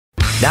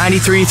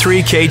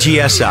93.3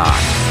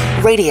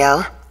 KGSR.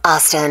 Radio,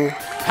 Austin.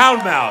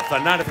 Houndmouth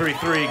on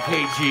 93.3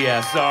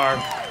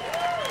 KGSR.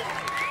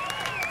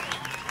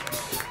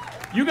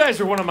 You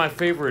guys are one of my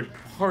favorite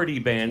party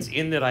bands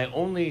in that I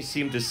only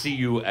seem to see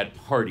you at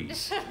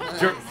parties.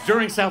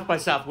 During South by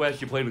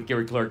Southwest, you played with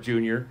Gary Clark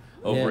Jr.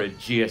 over at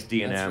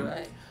GSD&M. That's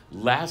right.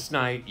 Last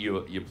night,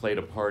 you played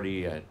a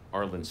party at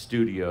Arlen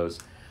Studios,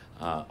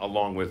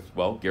 along with,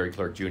 well, Gary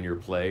Clark Jr.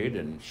 played,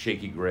 and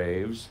Shaky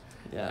Graves,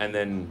 and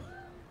then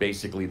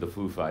basically the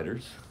Foo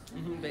Fighters.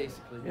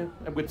 Basically. Yeah,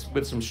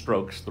 with some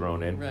Strokes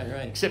thrown in. Right.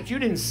 Except you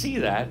didn't see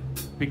that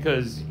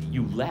because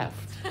you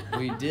left.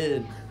 We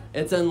did.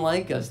 It's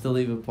unlike us to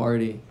leave a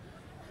party.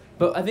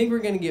 But I think we're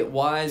going to get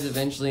wise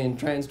eventually and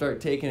try and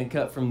start taking a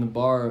cut from the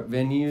bar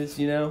venues,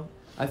 you know?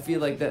 I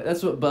feel like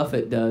that's what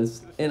Buffett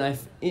does. And I'm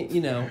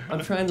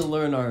trying to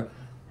learn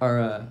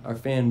our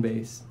fan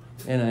base.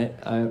 And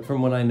I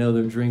from what I know,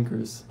 they're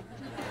drinkers.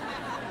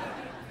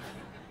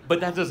 But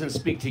that doesn't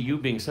speak to you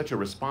being such a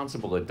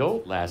responsible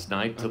adult last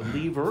night to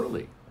leave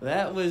early.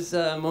 That was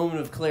a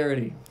moment of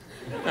clarity.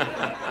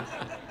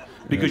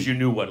 Because you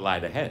knew what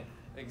lied ahead.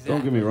 Exactly.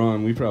 Don't get me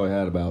wrong, we probably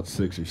had about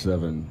 6 or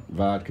 7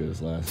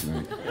 vodkas last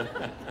night.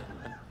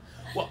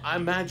 Well, I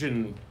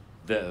imagine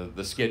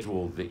the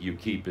schedule that you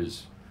keep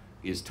is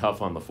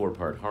tough on the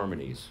 4-part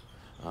harmonies.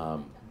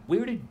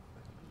 Where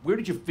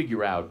did you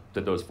figure out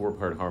that those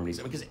 4-part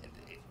harmonies? Because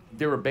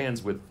there are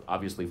bands with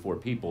obviously 4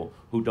 people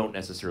who don't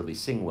necessarily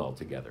sing well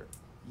together.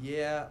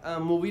 Yeah.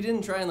 Well, we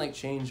didn't try and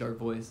change our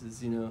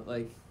voices. You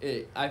know,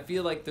 I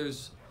feel like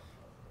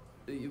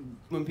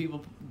when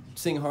people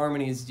sing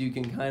harmonies, you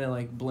can kind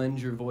of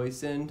blend your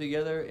voice in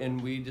together,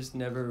 and we just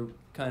never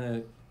kind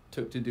of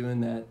took to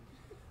doing that.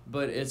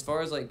 But as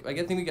far as I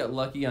think we got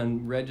lucky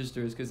on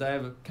registers because I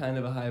have a kind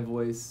of a high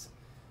voice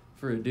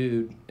for a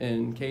dude,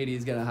 and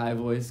Katie's got a high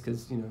voice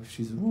because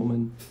she's a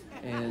woman,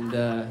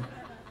 and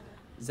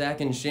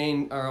Zach and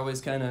Shane are always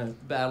kind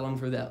of battling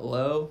for that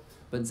low,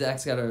 but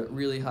Zach's got a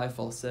really high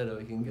falsetto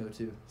he can go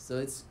to. So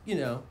it's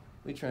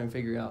we try and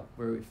figure out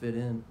where we fit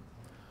in.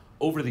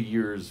 Over the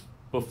years,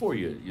 before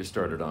you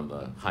started on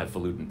the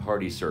highfalutin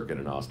party circuit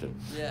in Austin,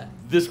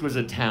 this was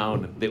a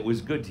town that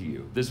was good to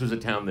you. This was a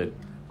town that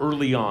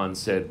early on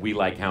said, we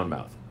like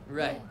Houndmouth.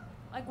 Right.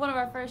 One of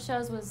our first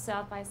shows was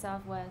South by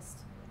Southwest,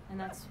 and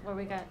that's where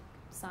we got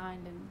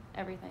signed and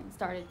everything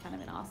started kind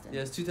of in Austin.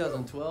 Yeah, it's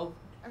 2012.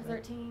 Or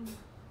 13.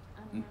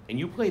 And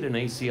you played an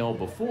ACL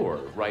before,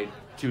 right?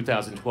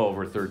 2012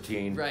 or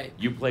 13. Right.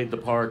 You played the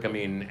Park,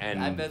 and...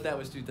 I bet that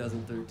was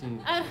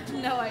 2013. I have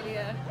no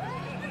idea.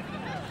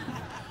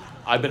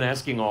 I've been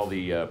asking all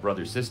the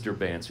brother-sister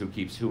bands who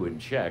keeps who in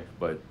check,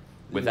 but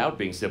without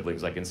being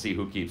siblings, I can see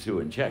who keeps who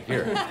in check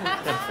here.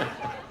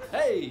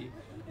 Hey!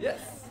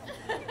 Yes!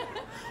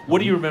 What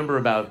do you remember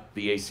about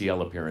the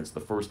ACL appearance, the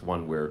first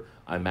one where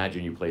I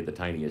imagine you played the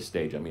tiniest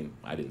stage? I mean,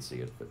 I didn't see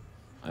it, but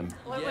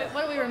What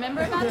do we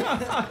remember about it?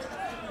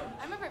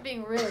 I remember it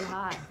being really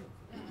hot.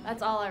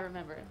 That's all I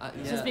remember.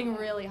 Just being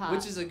really hot.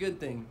 Which is a good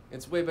thing.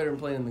 It's way better than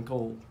playing in the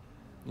cold.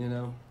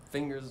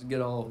 Fingers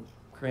get all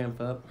cramped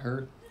up,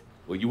 hurt.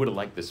 Well, you would have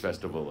liked this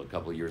festival a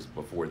couple of years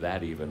before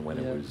that even, when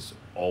it was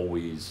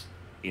always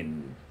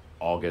in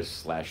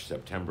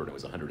August/September, and it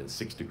was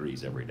 106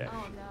 degrees every day. Oh,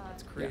 God.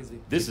 That's crazy.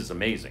 Yeah. This is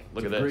amazing.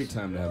 Look at this. Great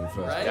time to have a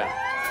festival. Right?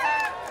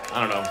 Yeah. I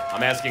don't know.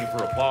 I'm asking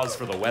for applause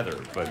for the weather,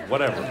 but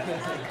whatever.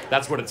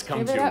 That's what it's come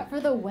Give to. it up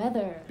for the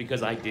weather.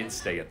 Because I did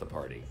stay at the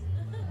party.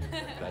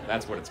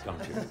 That's what it's come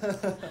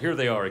to. Here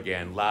they are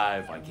again,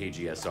 live on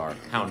KGSR,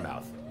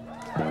 Houndmouth.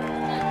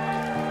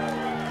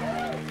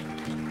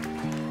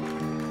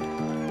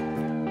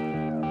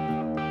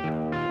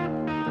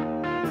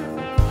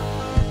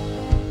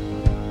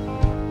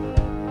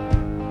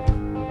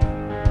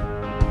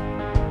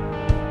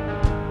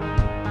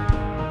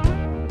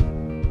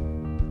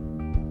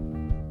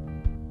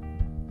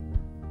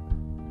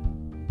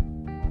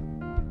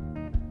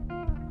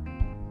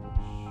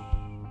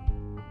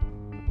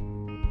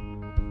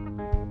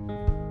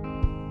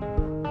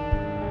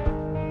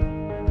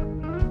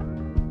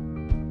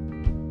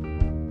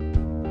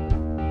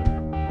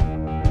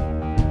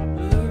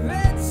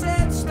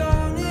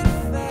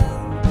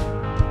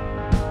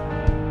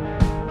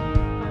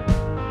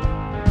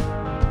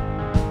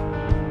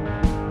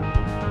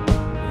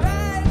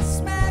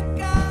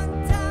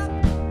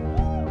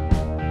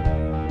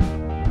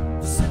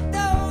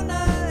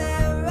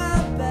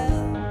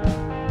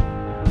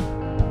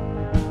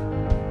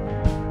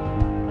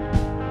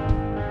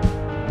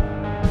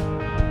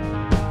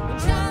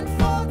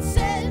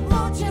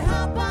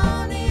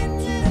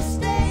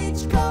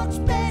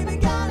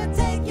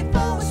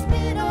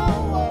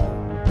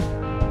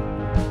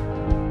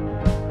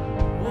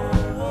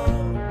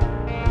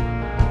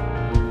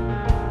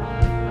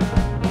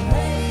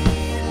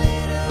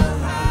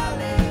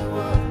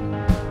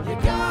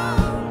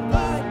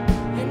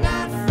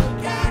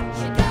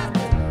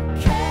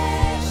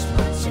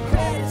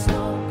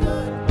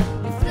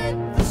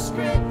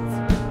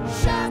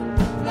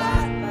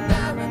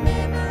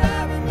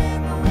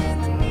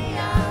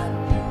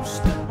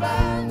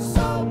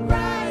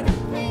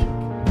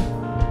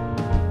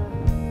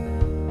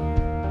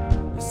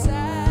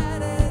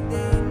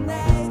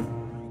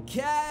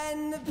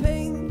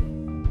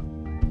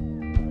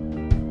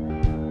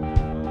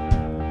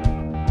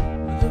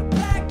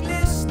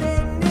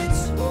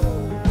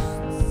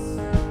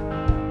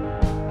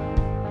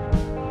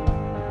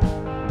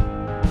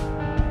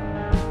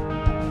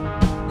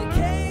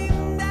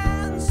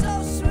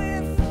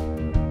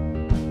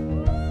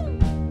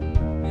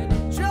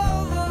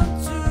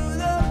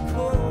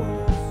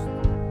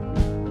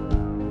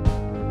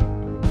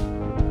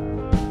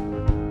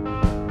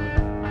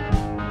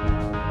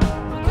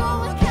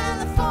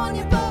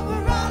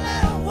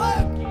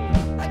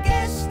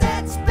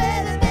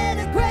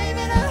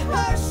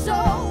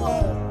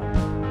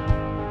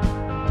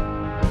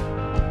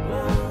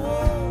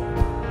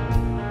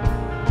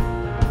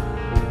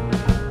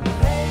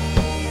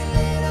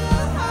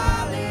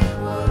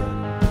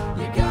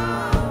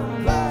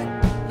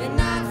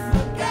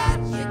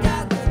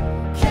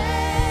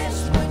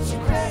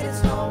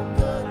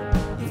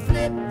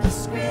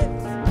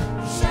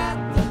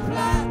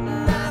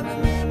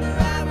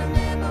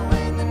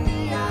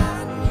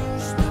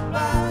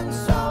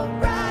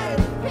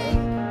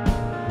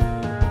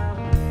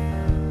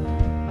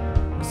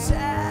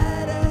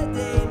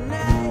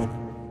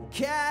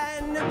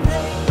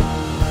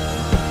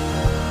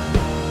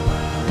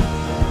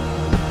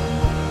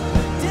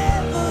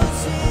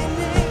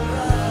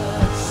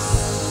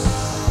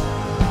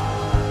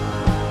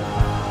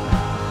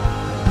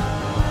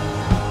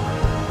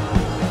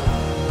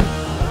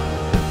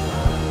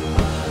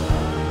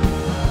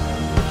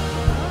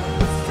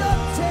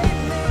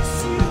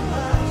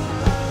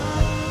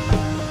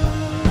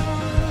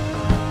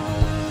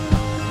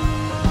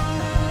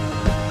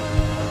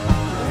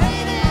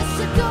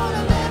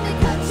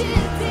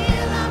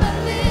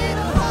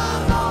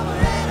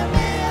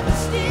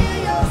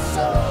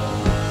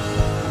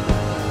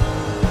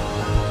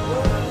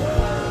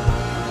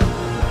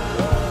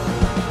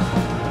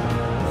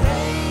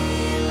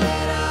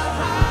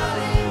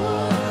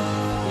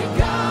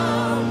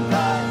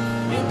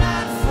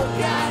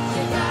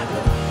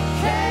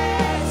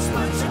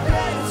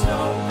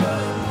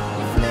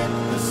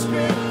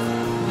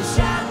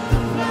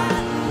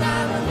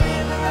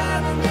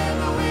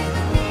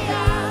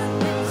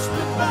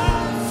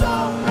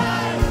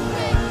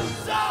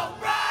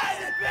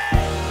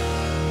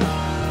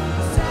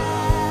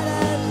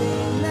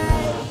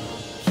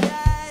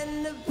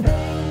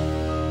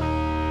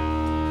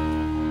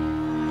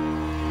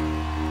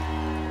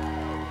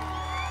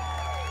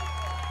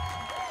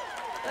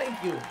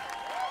 Thank you.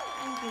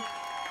 Thank you.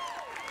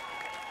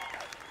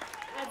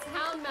 That's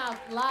Houndmouth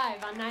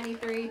live on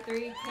 93.3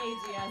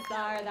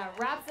 KGSR. That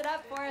wraps it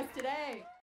up for us today.